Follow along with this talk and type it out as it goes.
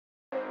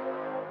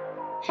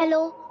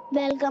Hello,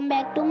 welcome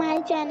back to my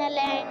channel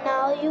and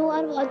now you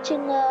are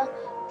watching a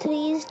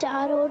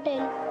 3-star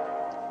hotel.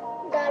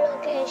 The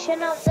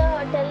location of the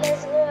hotel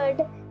is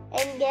good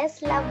and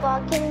guests love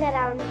walking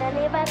around the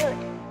neighborhood.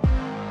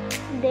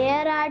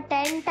 There are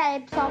 10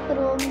 types of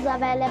rooms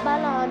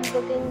available on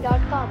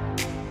booking.com.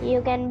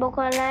 You can book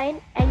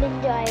online and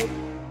enjoy it.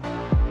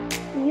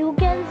 You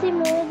can see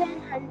more than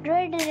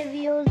 100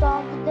 reviews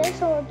of this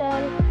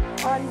hotel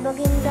on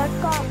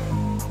booking.com.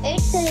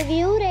 Its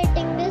review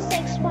rating is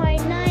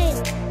 6.9,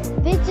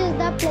 which is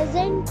the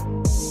pleasant.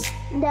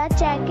 The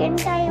check-in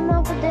time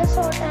of this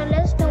hotel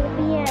is 2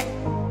 p.m.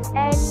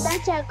 and the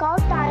check-out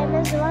time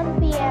is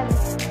 1 p.m.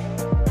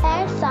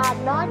 Pets are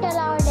not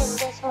allowed in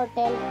this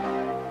hotel.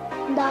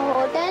 The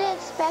hotel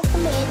expects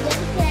major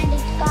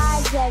credit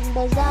cards and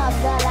reserves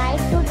the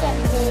right to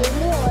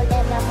temporarily hold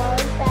an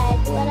amount prior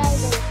to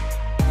arrival.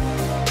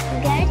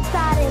 Guests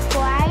are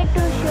required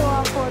to show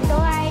a photo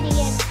ID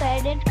and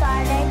credit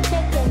card at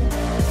check-in.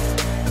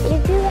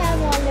 If you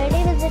have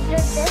already visited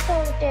this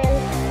hotel,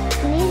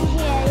 please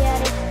share your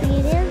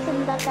experience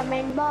in the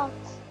comment box.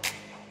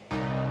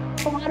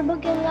 For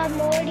booking or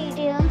more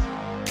details,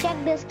 check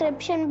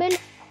description below.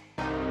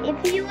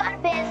 If you are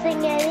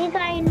facing any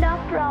kind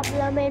of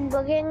problem in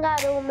booking a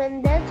room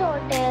in this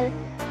hotel,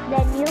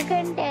 then you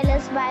can tell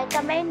us by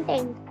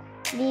commenting.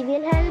 We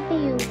will help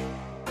you.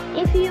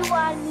 If you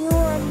are new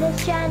on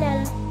this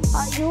channel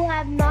or you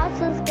have not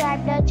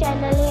subscribed our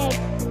channel yet,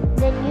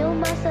 then you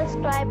must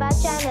subscribe our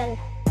channel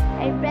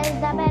and press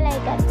the bell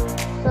icon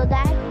so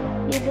that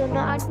you do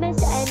not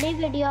miss any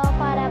video of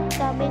our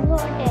upcoming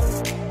hotel.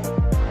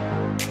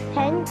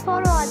 Thanks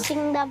for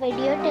watching the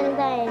video till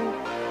the end.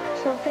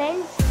 So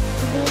friends,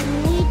 we'll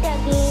meet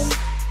again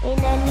in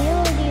a new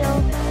video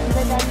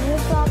with